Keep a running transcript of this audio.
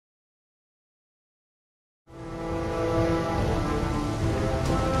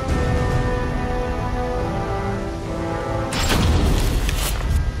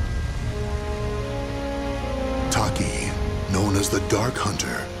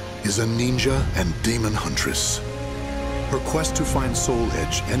is a ninja and demon huntress. Her quest to find Soul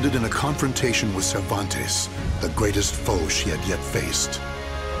Edge ended in a confrontation with Cervantes, the greatest foe she had yet faced.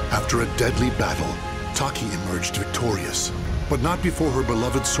 After a deadly battle, Taki emerged victorious, but not before her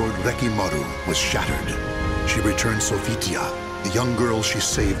beloved sword Rekimaru was shattered. She returned Sophitia, the young girl she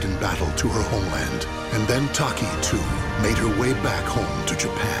saved in battle, to her homeland, and then Taki, too, made her way back home to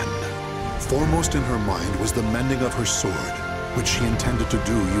Japan. Foremost in her mind was the mending of her sword, which she intended to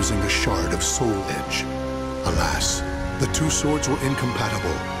do using a shard of Soul Edge. Alas, the two swords were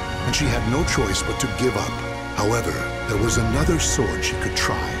incompatible, and she had no choice but to give up. However, there was another sword she could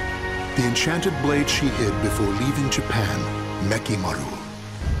try. The enchanted blade she hid before leaving Japan, Mekimaru.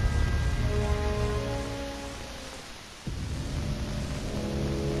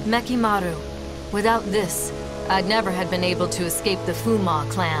 Mekimaru. Without this, I'd never have been able to escape the Fuma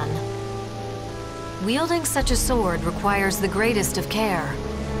clan. Wielding such a sword requires the greatest of care.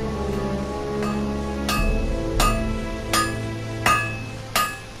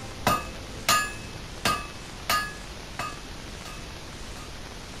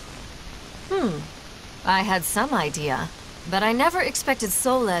 I had some idea, but I never expected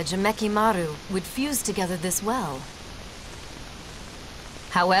Soul Edge and Mekimaru would fuse together this well.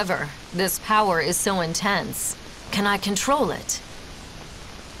 However, this power is so intense. Can I control it?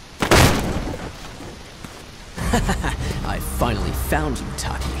 I finally found you,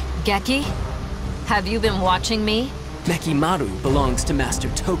 Taki. Geki? Have you been watching me? Mekimaru belongs to Master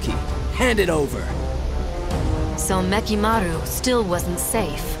Toki. Hand it over. So Mekimaru still wasn't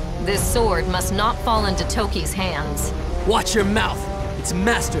safe. This sword must not fall into Toki's hands. Watch your mouth! It's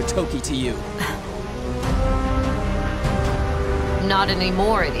Master Toki to you. Not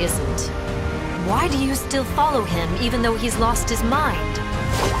anymore, it isn't. Why do you still follow him even though he's lost his mind?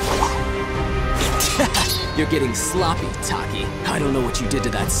 You're getting sloppy, Taki. I don't know what you did to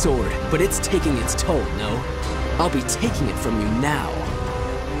that sword, but it's taking its toll, no? I'll be taking it from you now.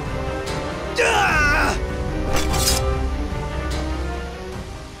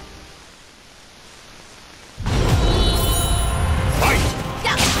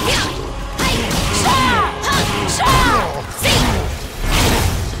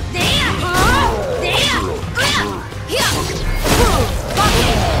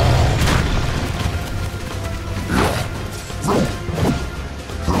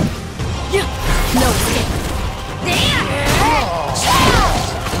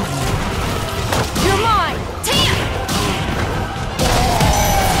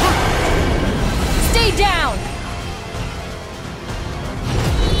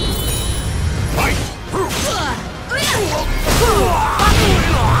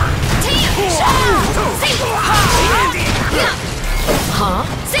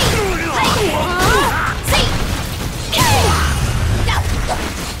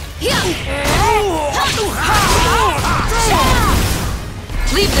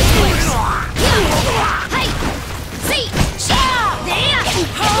 Leave this place!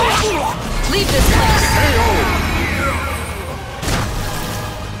 Leave this place!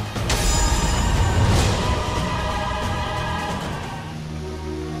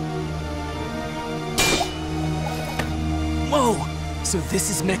 Whoa! So this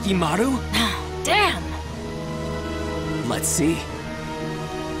is Mekimaru? Damn! Let's see.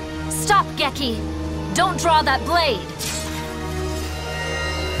 Stop, Geki! Don't draw that blade!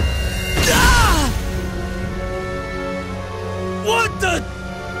 Ah! What the?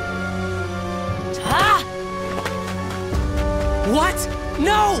 Ah! What?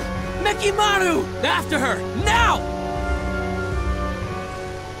 No! Mekimaru! After her! Now!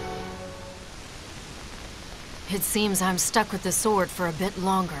 It seems I'm stuck with the sword for a bit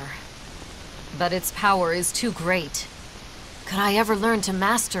longer. But its power is too great. Could I ever learn to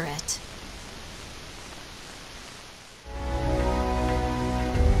master it?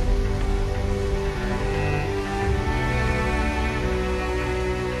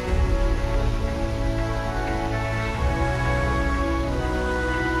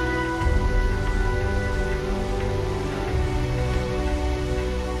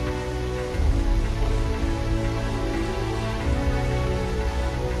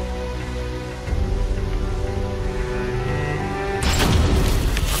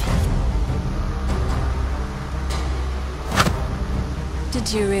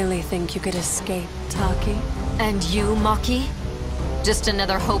 Did you really think you could escape, Taki? And you, Maki? Just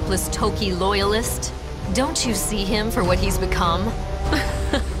another hopeless Toki loyalist? Don't you see him for what he's become?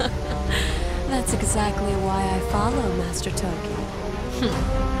 That's exactly why I follow Master Toki.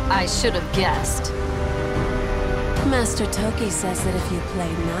 I should have guessed. Master Toki says that if you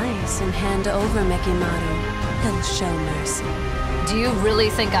play nice and hand over Mekimaru, he'll show mercy. Do you really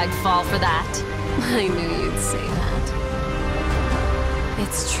think I'd fall for that? I knew you'd say that.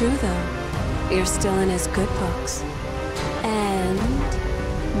 It's true, though. You're still in his good books. And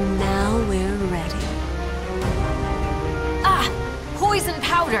now we're ready. Ah! Poison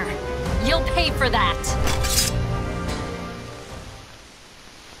powder! You'll pay for that!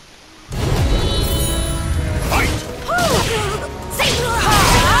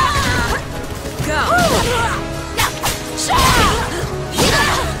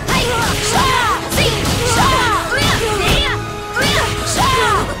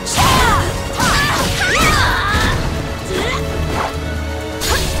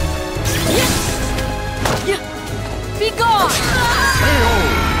 Be gone!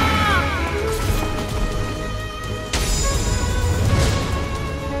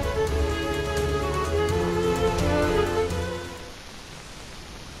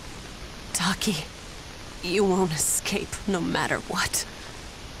 Taki, you won't escape no matter what.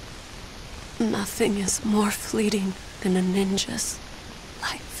 Nothing is more fleeting than a ninja's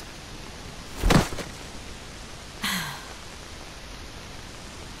life.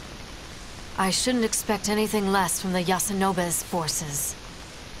 I shouldn't expect anything less from the Yasunobe's forces.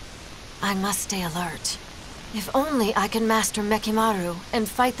 I must stay alert. If only I can master Mekimaru and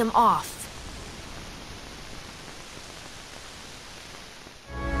fight them off.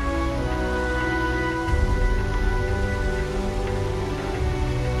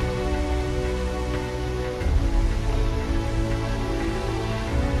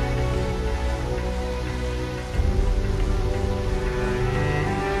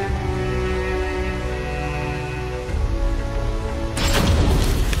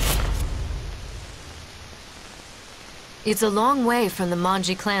 It's a long way from the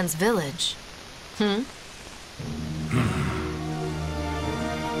Manji clan's village.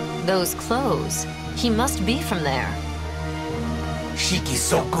 Those clothes. He must be from there.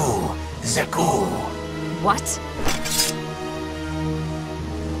 Shikisoku Zeku. What?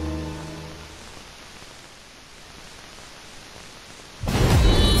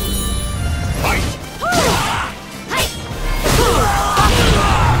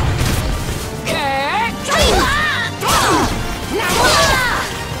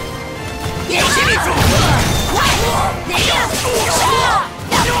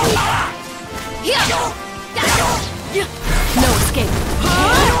 No escape.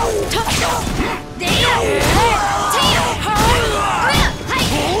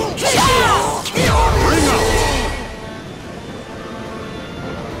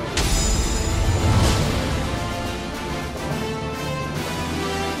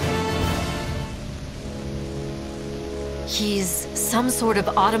 He's some sort of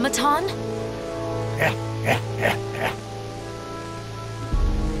automaton?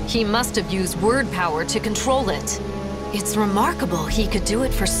 He must have used word power to control it. It's remarkable he could do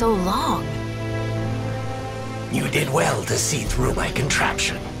it for so long. You did well to see through my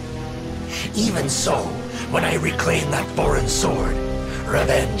contraption. Even so, when I reclaim that foreign sword,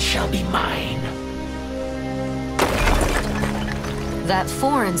 revenge shall be mine. That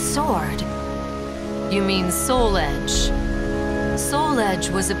foreign sword? You mean Soul Edge. Soul Edge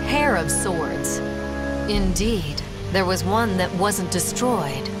was a pair of swords. Indeed, there was one that wasn't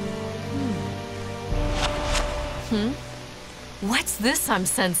destroyed. What's this I'm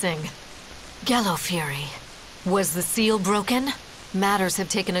sensing? Gallo Fury. Was the seal broken? Matters have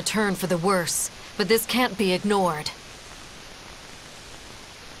taken a turn for the worse, but this can't be ignored.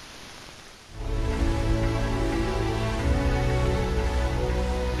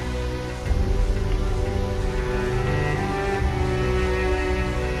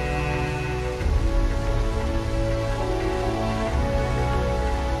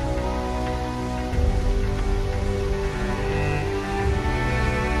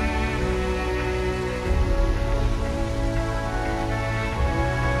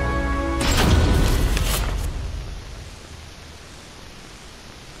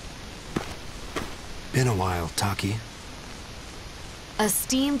 Been a while, Taki.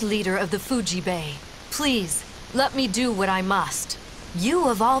 Esteemed leader of the Fuji Bay, please, let me do what I must. You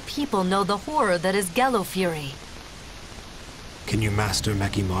of all people know the horror that is Gallo Fury. Can you master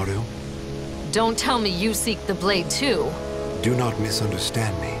Mekimaru? Don't tell me you seek the blade too. Do not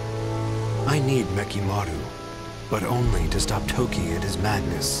misunderstand me. I need Mekimaru, but only to stop Toki and his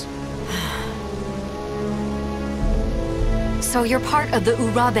madness. So you're part of the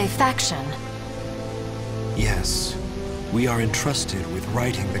Urabe faction? Yes, we are entrusted with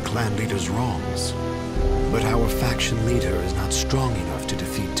righting the clan leader's wrongs. But our faction leader is not strong enough to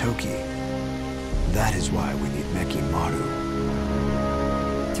defeat Toki. That is why we need Mekimaru.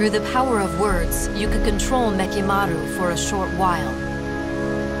 Through the power of words, you could control Mekimaru for a short while.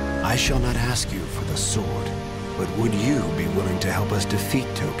 I shall not ask you for the sword, but would you be willing to help us defeat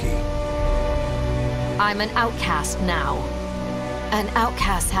Toki? I'm an outcast now. And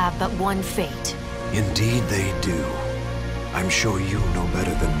outcasts have but one fate. Indeed they do. I'm sure you know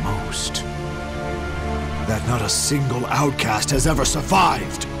better than most. That not a single outcast has ever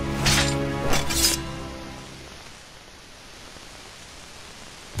survived!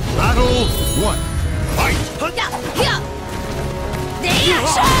 Battle 1. Fight!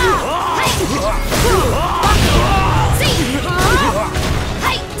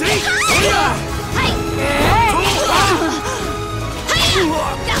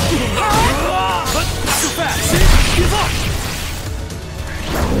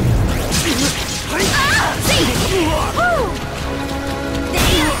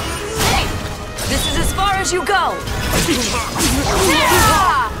 This is as far as you go!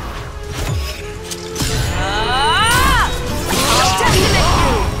 I'll detonate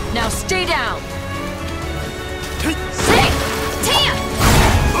you! Now stay down!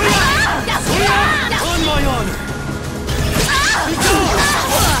 On my honor!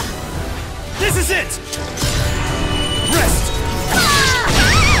 This is it! Rest!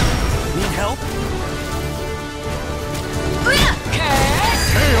 Need help?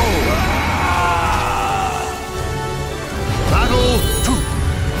 Battle 2.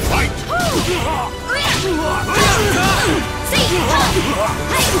 Fight!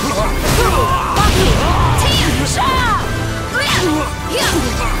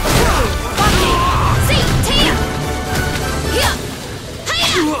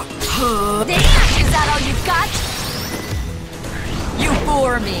 Is that all you've got? You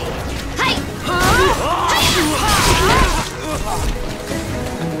bore me.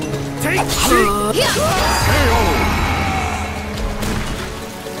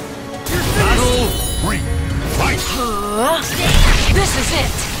 Battle 3. Fight! This is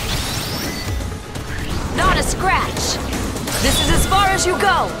it. Not a scratch. This is as far as you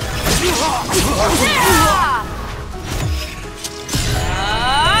go.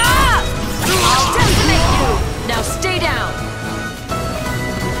 I'll detonate you. Now stay down.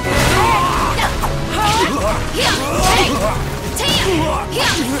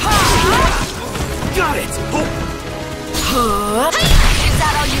 Got it! Is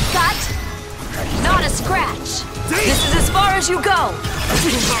that all you've got? Not a scratch. This is as far as you go.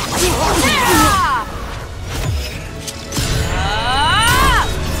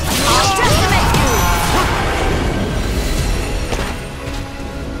 I'll decimate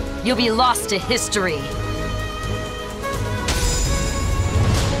you. You'll be lost to history.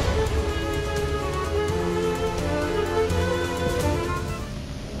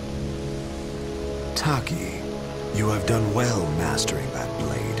 Taki, you have done well mastering that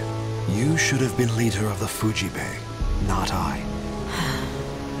blade. You should have been leader of the Fujibe, not I.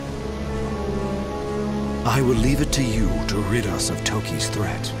 I will leave it to you to rid us of Toki's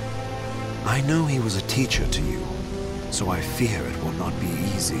threat. I know he was a teacher to you, so I fear it will not be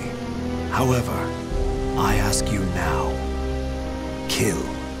easy. However, I ask you now, kill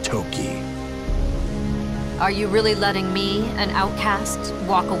Toki. Are you really letting me, an outcast,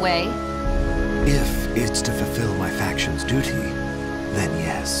 walk away? If it's to fulfill my faction's duty, then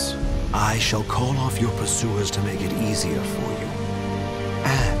yes. I shall call off your pursuers to make it easier for you.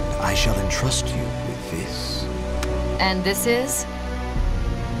 And I shall entrust you with this. And this is?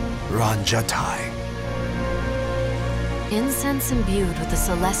 Ranjatai. Incense imbued with the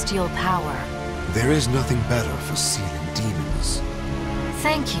celestial power. There is nothing better for sealing demons.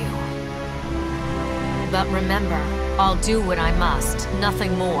 Thank you. But remember, I'll do what I must,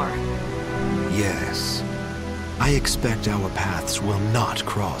 nothing more. Yes. I expect our paths will not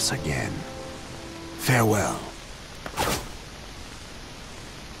cross again. Farewell.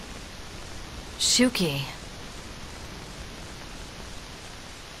 Shuki.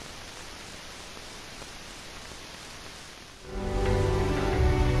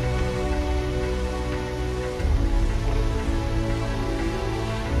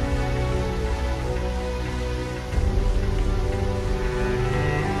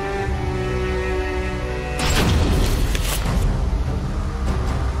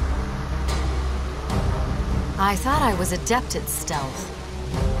 I thought I was adept at stealth.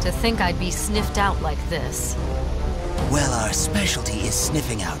 To think I'd be sniffed out like this. Well, our specialty is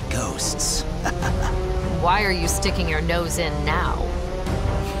sniffing out ghosts. Why are you sticking your nose in now?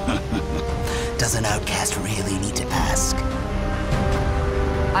 Does an outcast really need to ask?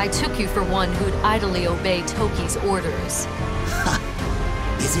 I took you for one who'd idly obey Toki's orders.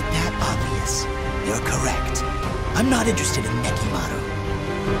 Is it that obvious? You're correct. I'm not interested in Nekimaru.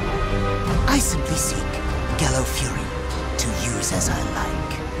 I simply seek Gallo Fury to use as I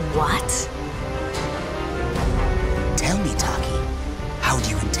like. What? Tell me, Taki, how do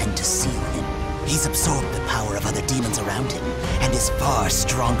you intend to seal him? He's absorbed the power of other demons around him, and is far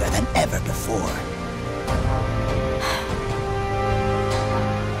stronger than ever before.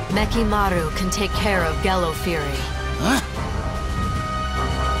 Mekimaru can take care of Gallo Fury. Huh?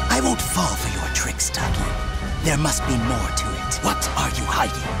 I won't fall for your tricks, Taki. There must be more to it. What are you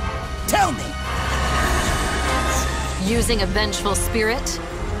hiding? Tell me! Using a vengeful spirit?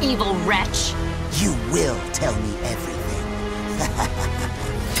 Evil wretch? You will tell me everything.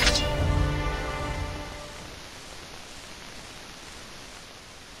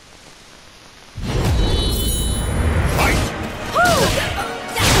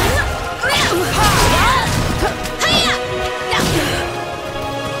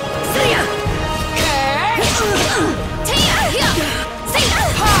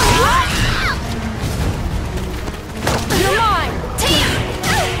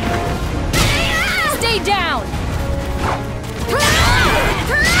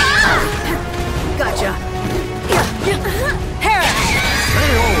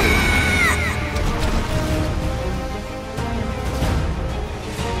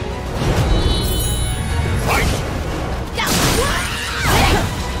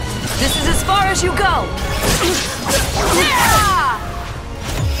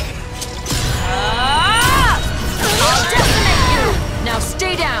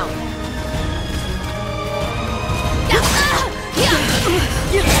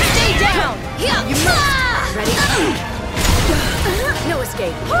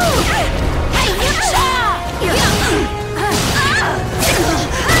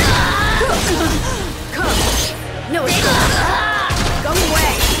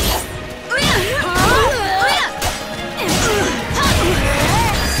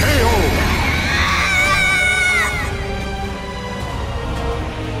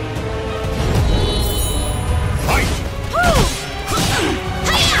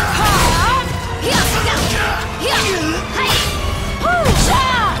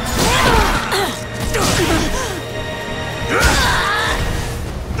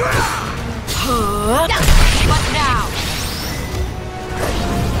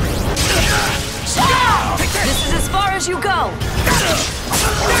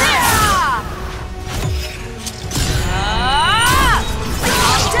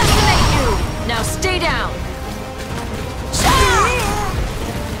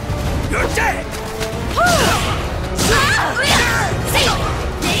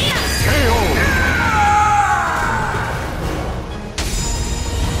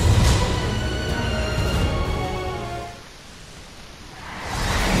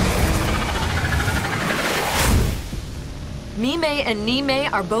 Mime and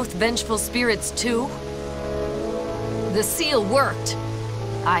Nime are both vengeful spirits too? The seal worked.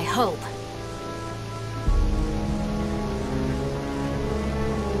 I hope.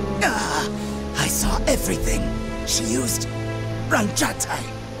 I saw everything. She used Ranjatai.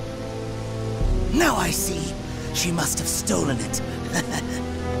 Now I see. She must have stolen it.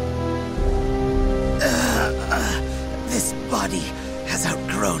 This body has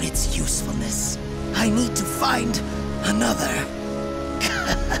outgrown its usefulness. I need to find another.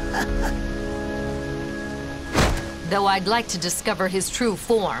 Though I'd like to discover his true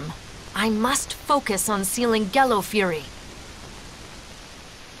form, I must focus on sealing Gallo Fury.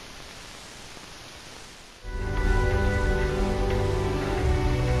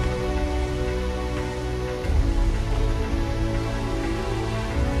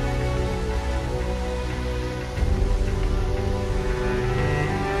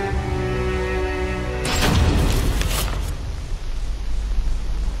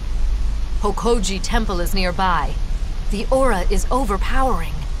 Hokoji Temple is nearby. The aura is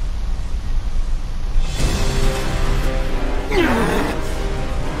overpowering.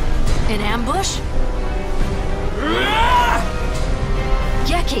 An ambush?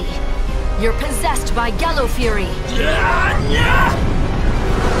 Geki, you're possessed by Gallo Fury.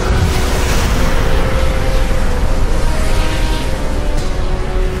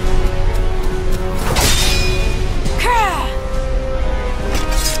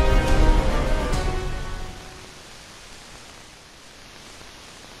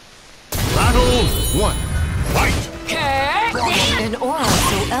 One, fight! An aura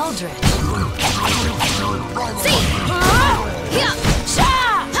so eldritch.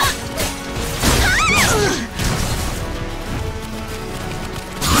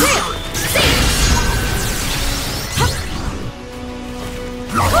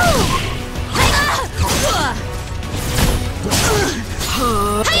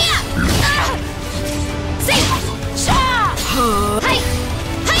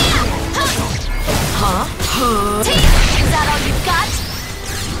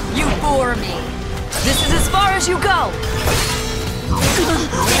 for me. This is as far as you go.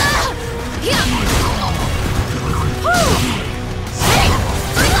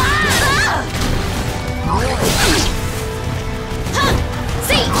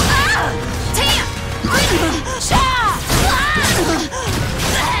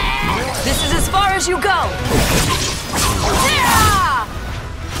 This is as far as you go.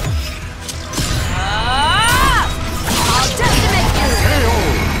 I'll decimate you.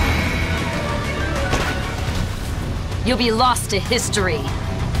 You'll be lost to history.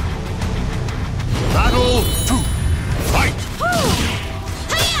 Battle 2. Fight!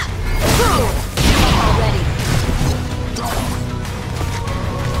 Already.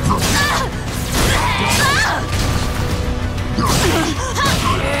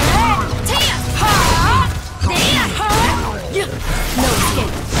 No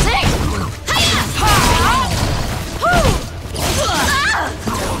escape.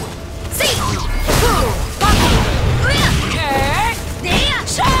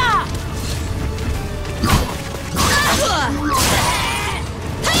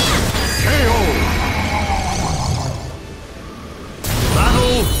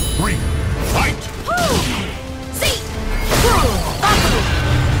 Battle 3. Fight!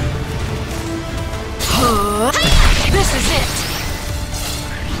 This is it!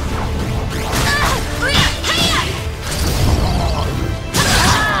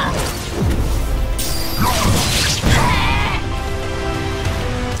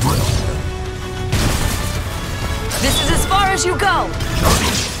 This is as far as you go!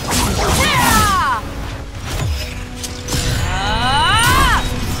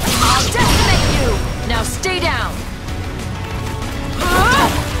 I'll decimate you! Now stay down!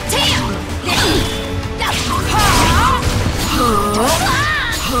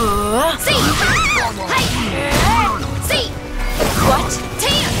 What?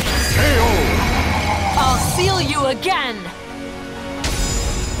 I'll seal you again!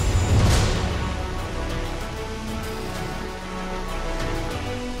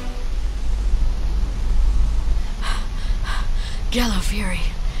 Fury,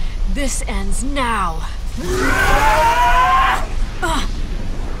 this ends now.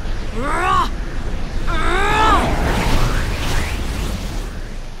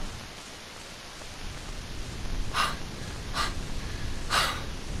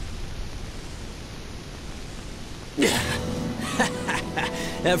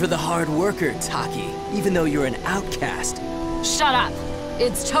 Ever the hard worker, Taki, even though you're an outcast. Shut up!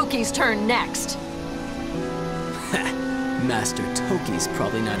 It's Toki's turn next. Master Toki's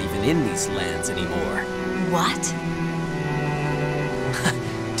probably not even in these lands anymore. What?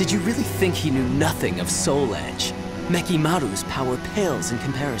 Did you really think he knew nothing of Soul Edge? Mekimaru's power pales in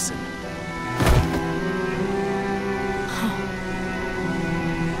comparison.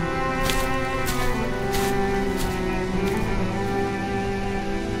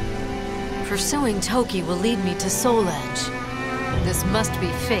 Pursuing Toki will lead me to Soul Edge. This must be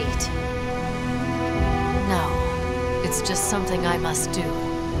fate. No, it's just something I must do.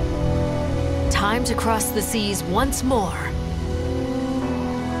 Time to cross the seas once more.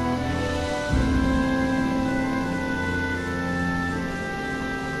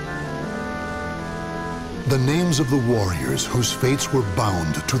 The names of the warriors whose fates were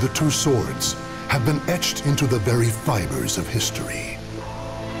bound to the two swords have been etched into the very fibers of history.